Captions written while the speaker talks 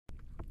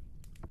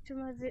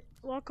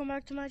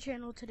back to my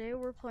channel. Today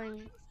we're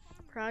playing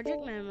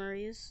Project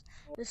Memories.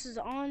 This is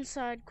on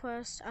side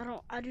quest.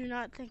 I do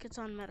not think it's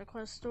on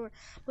MetaQuest store,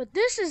 but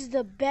this is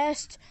the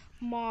best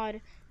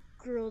mod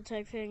Gorilla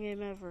Tag fan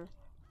game ever.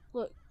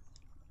 Look.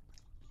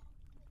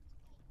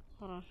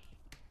 Hold on.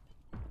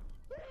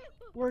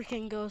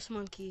 Working Ghost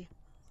Monkey.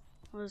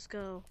 Let's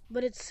go.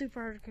 But it's super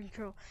hard to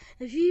control.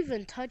 If you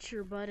even touch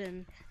your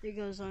button, it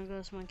goes on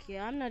Ghost Monkey.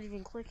 I'm not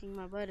even clicking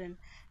my button,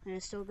 and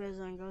it still goes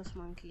on Ghost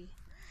Monkey.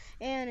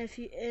 And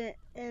and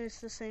it's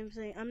the same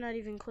thing. I'm not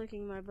even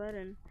clicking my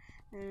button,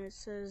 and it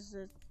says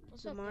that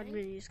the mod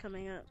menu is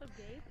coming up. What's up,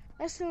 Gabe?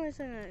 That's the only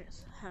thing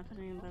that's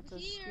happening about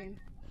this game.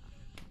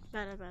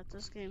 Bad about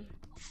this game.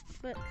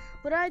 But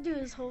what I do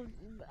is hold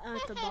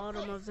at the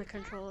bottom of the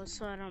controller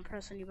so I don't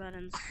press any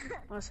buttons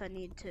unless I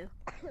need to.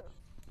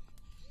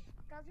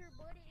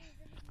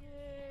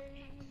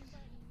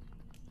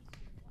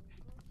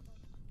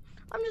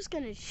 I'm just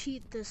gonna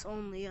cheat this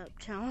only up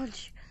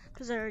challenge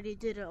because I already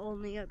did an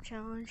only up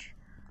challenge.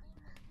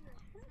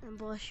 And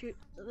bless you,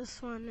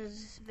 this one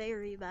is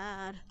very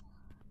bad.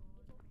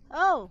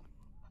 Oh,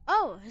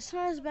 it's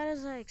not as bad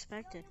as I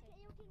expected.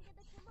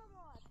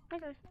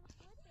 Okay.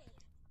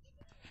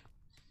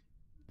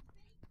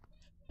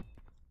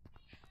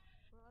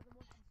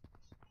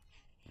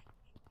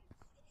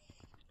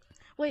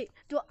 Wait,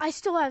 I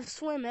still have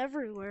swim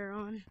everywhere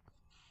on?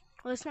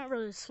 Well, it's not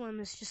really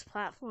swim, it's just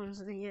platforms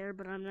in the air,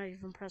 but I'm not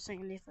even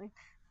pressing anything.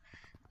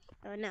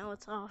 Now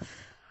it's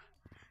off.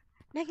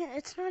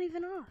 It's not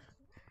even off.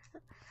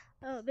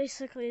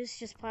 Basically it's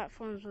just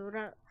platforms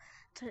without...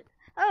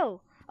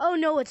 Oh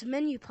no, it's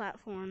menu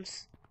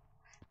platforms.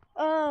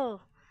 Oh,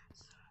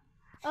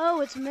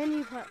 it's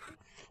menu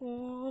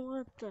platform.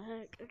 What the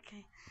heck?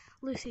 Okay,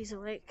 Lucy's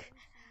awake.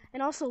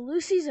 And also,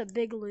 Lucy's a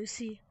big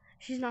Lucy.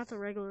 She's not the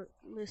regular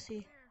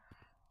Lucy.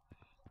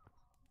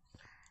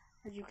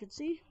 As you can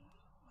see.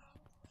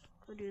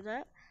 Go do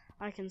that.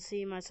 I can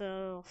see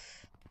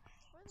myself.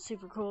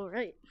 Super cool,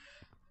 right?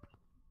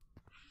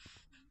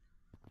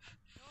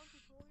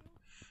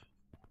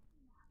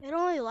 It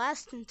only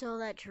lasts until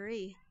that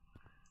tree.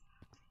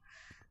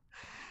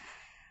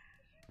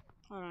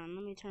 Hold on,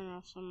 let me turn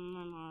off some of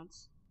my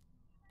mods.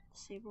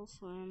 Disable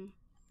swim.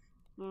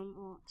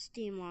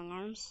 Steam long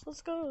arms.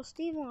 Let's go,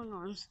 steam long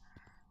arms.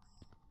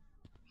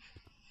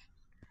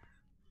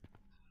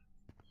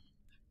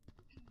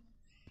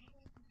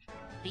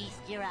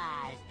 Feast your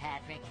eyes,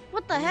 Patrick.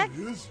 What the heck?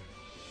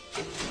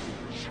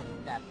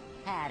 The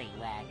paddy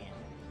wagon.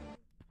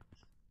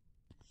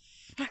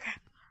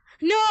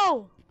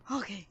 No!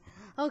 Okay.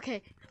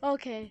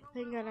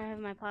 Thank God I have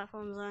my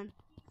platforms on.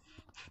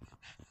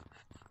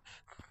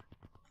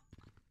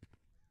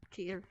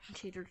 Cheater.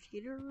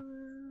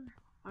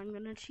 I'm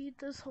gonna cheat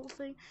this whole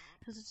thing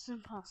because it's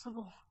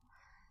impossible.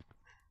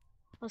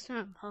 Well, it's not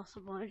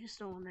impossible, I just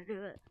don't want to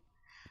do it.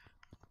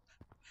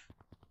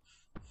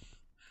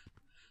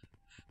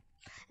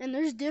 And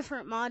there's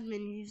different mod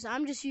menus.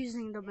 I'm just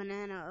using the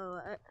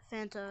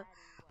Fanta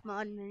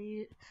mod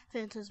menu,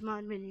 Fanta's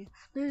mod menu.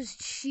 There's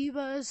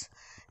Shiba's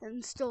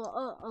and still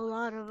a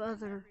lot of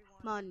other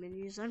mod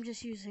menus. I'm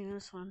just using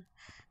this one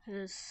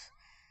because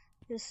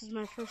this is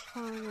my first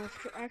time.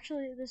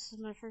 Actually, this is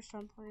my first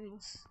time playing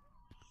this.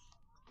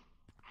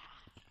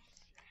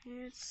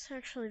 It's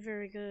actually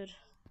very good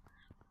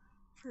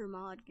for a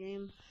mod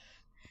game.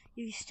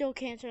 You still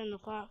can't turn the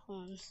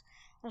platforms.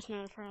 That's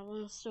not a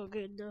problem. It's still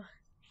good though.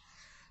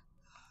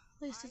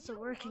 At least it's a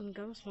working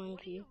Ghost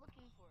Monkey.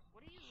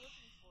 What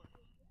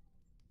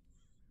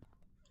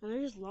are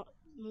you looking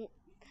for?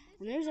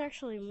 And there's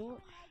actually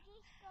more.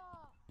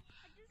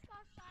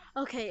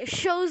 Okay, it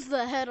shows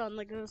the head on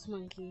the Ghost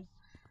Monkey.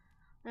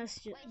 That's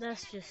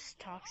just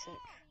toxic.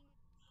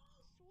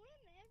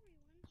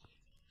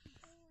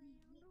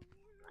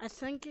 I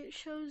think it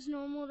shows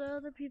normal to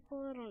other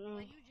people. I don't know.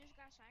 Wait, you just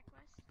got side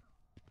quest?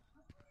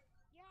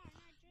 Yeah, and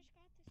I just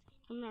got this.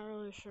 I'm not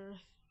really sure.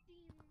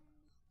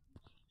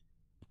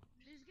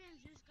 This game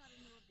just got a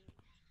new update.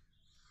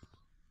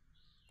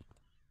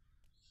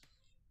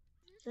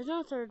 There's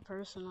no third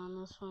person on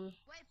this one.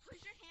 Wait, push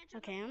your hand to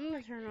Okay, I'm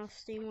gonna turn off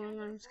Steam long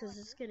arms because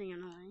it's getting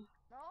annoying.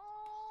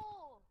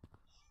 No!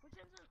 Put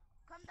your hands on,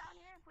 come down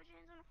here and put your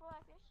hands on the floor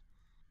like this.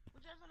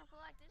 Put your hands on the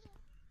floor like this.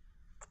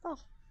 Oh.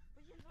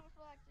 Put your hands on the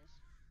floor like this.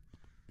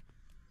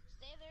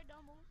 Stay there,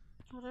 don't move.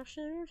 What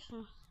actually is?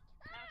 Now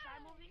try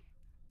moving.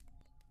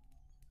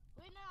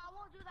 Wait, no, I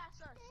won't do that,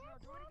 sus. No,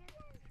 do it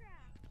again.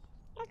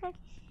 Okay,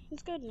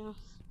 it's good now.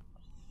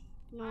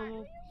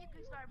 Normal. You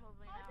can start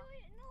moving now.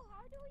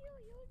 How do you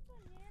use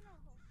banana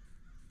hook?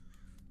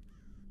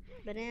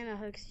 Banana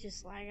hooks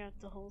just lag out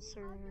the whole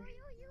server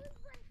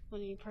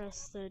when you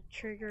press the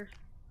trigger.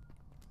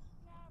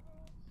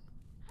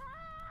 I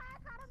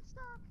got him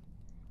stuck.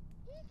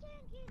 He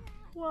can't get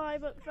out. Why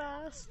but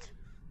fast?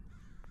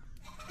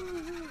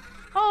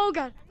 Oh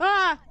god!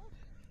 Ah!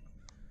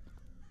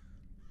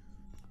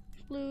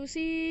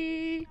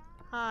 Lucy!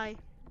 Hi.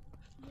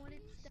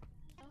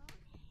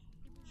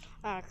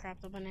 Ah, crap,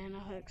 the banana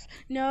hooks.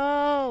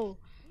 No!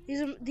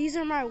 These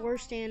are my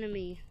worst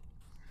enemy.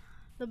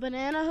 The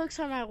banana hooks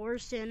are my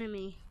worst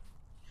enemy.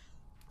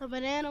 The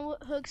banana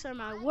hooks are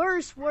my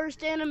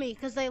worst enemy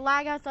because they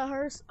lag out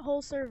the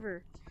whole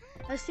server.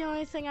 That's the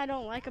only thing I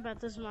don't like about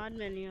this mod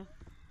menu.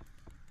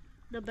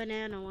 The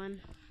banana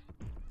one.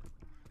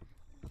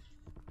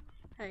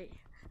 Hey,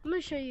 I'm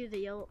gonna show you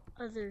the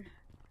other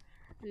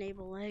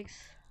enable legs.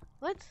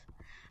 What?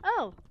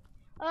 Oh,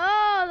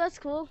 that's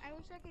cool. I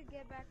wish I could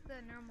get back the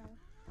normal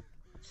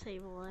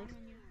Sable legs.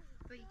 menu,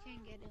 but you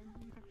can't get in.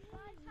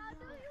 How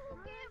do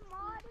you get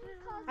mod?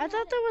 I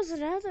thought there was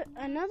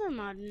another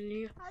mod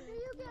menu. How do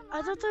you get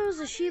I thought there was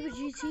a Shiba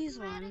GT's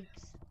one.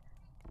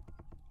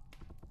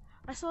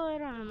 I saw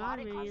it on a mod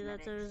Modded menu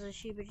that there was cosmetics. a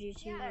Shiba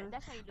GT Yeah, one.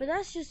 that's how you do But it.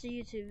 that's just a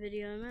YouTube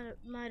video. It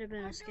might have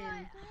been a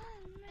scam.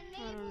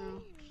 I don't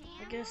know.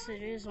 I guess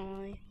it is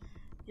only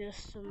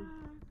just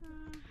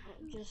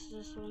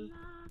this one.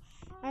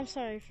 I'm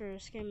sorry for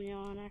scamming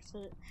y'all on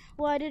accident.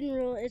 Well, I didn't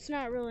really. It's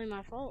not really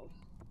my fault.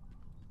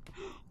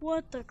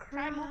 What the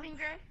Try crap? moving,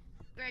 Gray.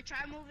 Gray,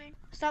 try moving.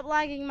 Stop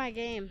lagging my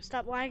game.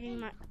 Stop lagging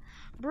my.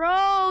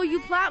 Bro, you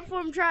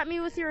platform trapped me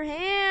with your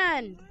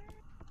hand.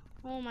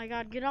 Oh my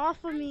God, get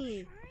off of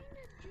me.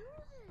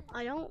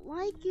 I don't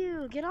like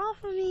you. Get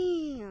off of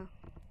me.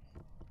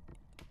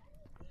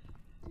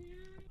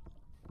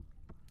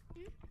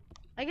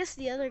 I guess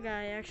the other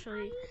guy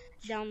actually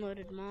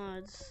downloaded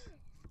mods.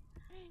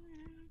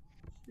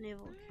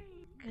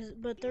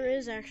 But there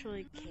is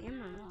actually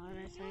camera mod,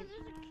 I think.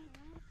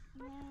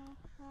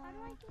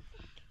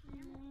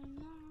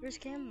 Where's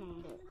cam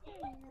mod?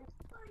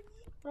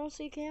 I don't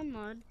see cam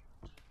mod.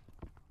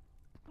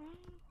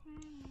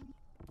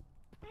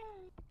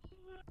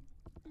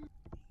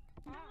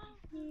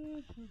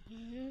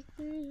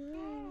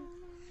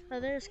 Oh,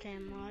 there's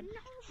cam mod.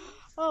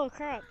 Oh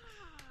crap.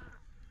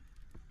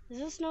 Is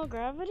this no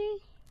gravity?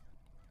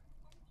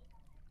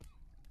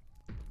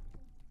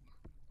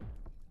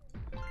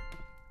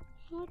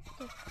 What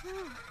the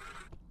crap?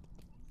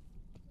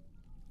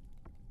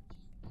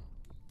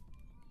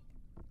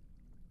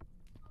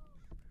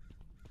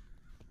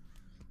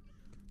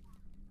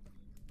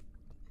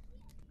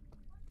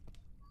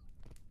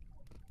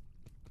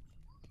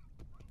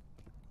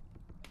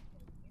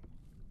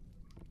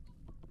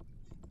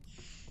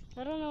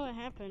 I don't know what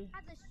happened.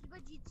 Had the Shiba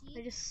GT.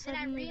 I just Then I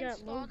suddenly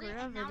got low reinstalled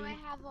it, and now I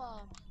gravity. have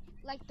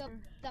like the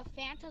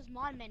Phantom's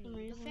mod menu.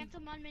 Amazing. The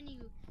Phantom mod menu.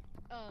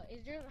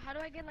 Is there? How do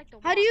I get like the?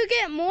 How do you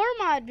get more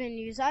mod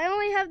menus? I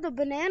only have the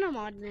banana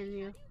mod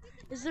menu.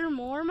 Is there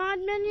more mod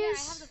menus? Yeah,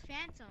 I have the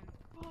Phantom.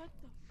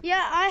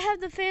 Yeah, I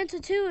have the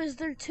Fanta too.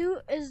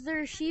 Is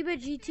there Shiba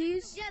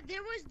GTs? Yeah,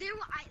 there was.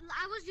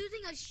 I was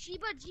using a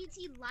Shiba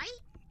GT Lite,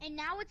 and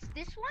now it's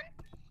this one.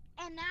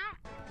 And now.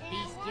 And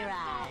Feast I want your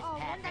eyes, the one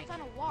Patrick. that's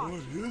on a wall.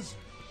 What is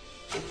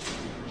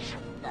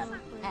The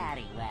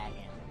paddy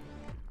wagon.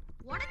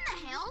 What in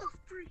the hell?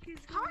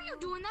 How are you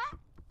doing that?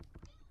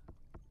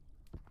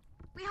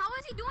 Wait, how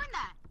is he doing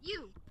that?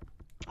 You.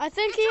 I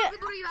think he. Tell me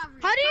what you have.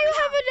 How do you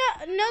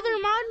have another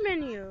mod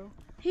menu?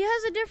 He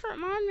has a different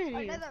mod menu.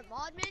 Another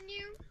mod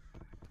menu?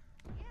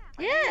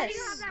 Yes. How do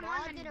you have that mod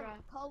Mods menu, in a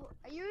bro?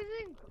 are you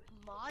using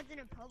mods in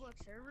a public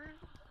server?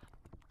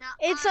 Now,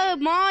 It's a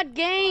mod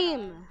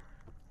game.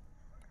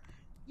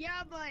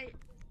 Yeah, but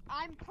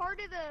I'm part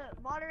of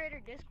the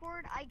moderator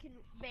Discord. I can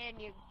ban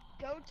you.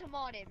 Go to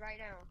modded right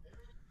now.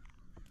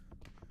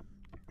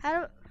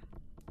 How do?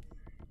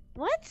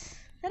 What?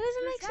 That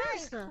doesn't make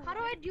sense though. How do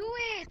I do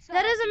it?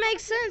 That doesn't make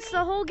sense.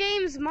 The whole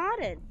game's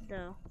modded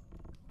though.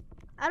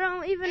 I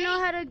don't even know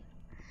how to.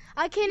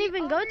 I can't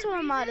even go to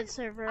a modded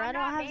server. I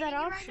don't have that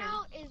option. Right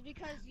now is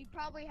because you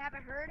probably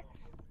haven't heard.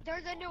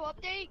 There's a new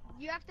update.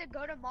 You have to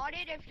go to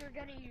modded if you're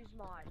gonna use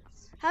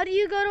mods. How do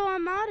you go to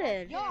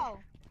unmodded? Yo,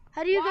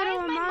 How do you go why to is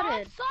my mod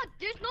unmodded? suck?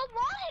 There's no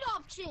modded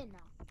option.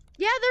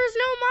 Yeah, there's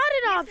no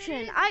modded Yes, it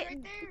option. is, I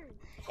right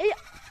there.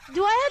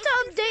 do I have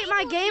to update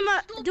my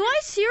game? Do I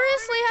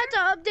seriously have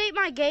to update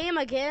my game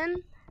again?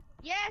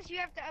 Yes, you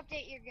have to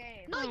update your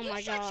game. No, you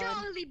my shut your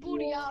God. ugly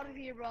booty out of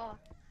here, bro.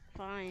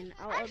 Fine,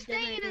 I'll I'm update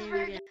staying my in this game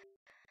version. again.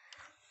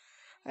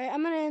 Alright,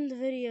 I'm gonna end the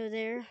video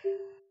there.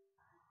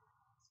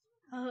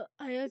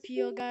 I hope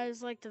you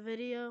guys liked the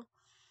video,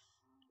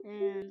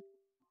 and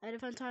I had a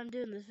fun time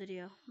doing this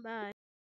video. Bye.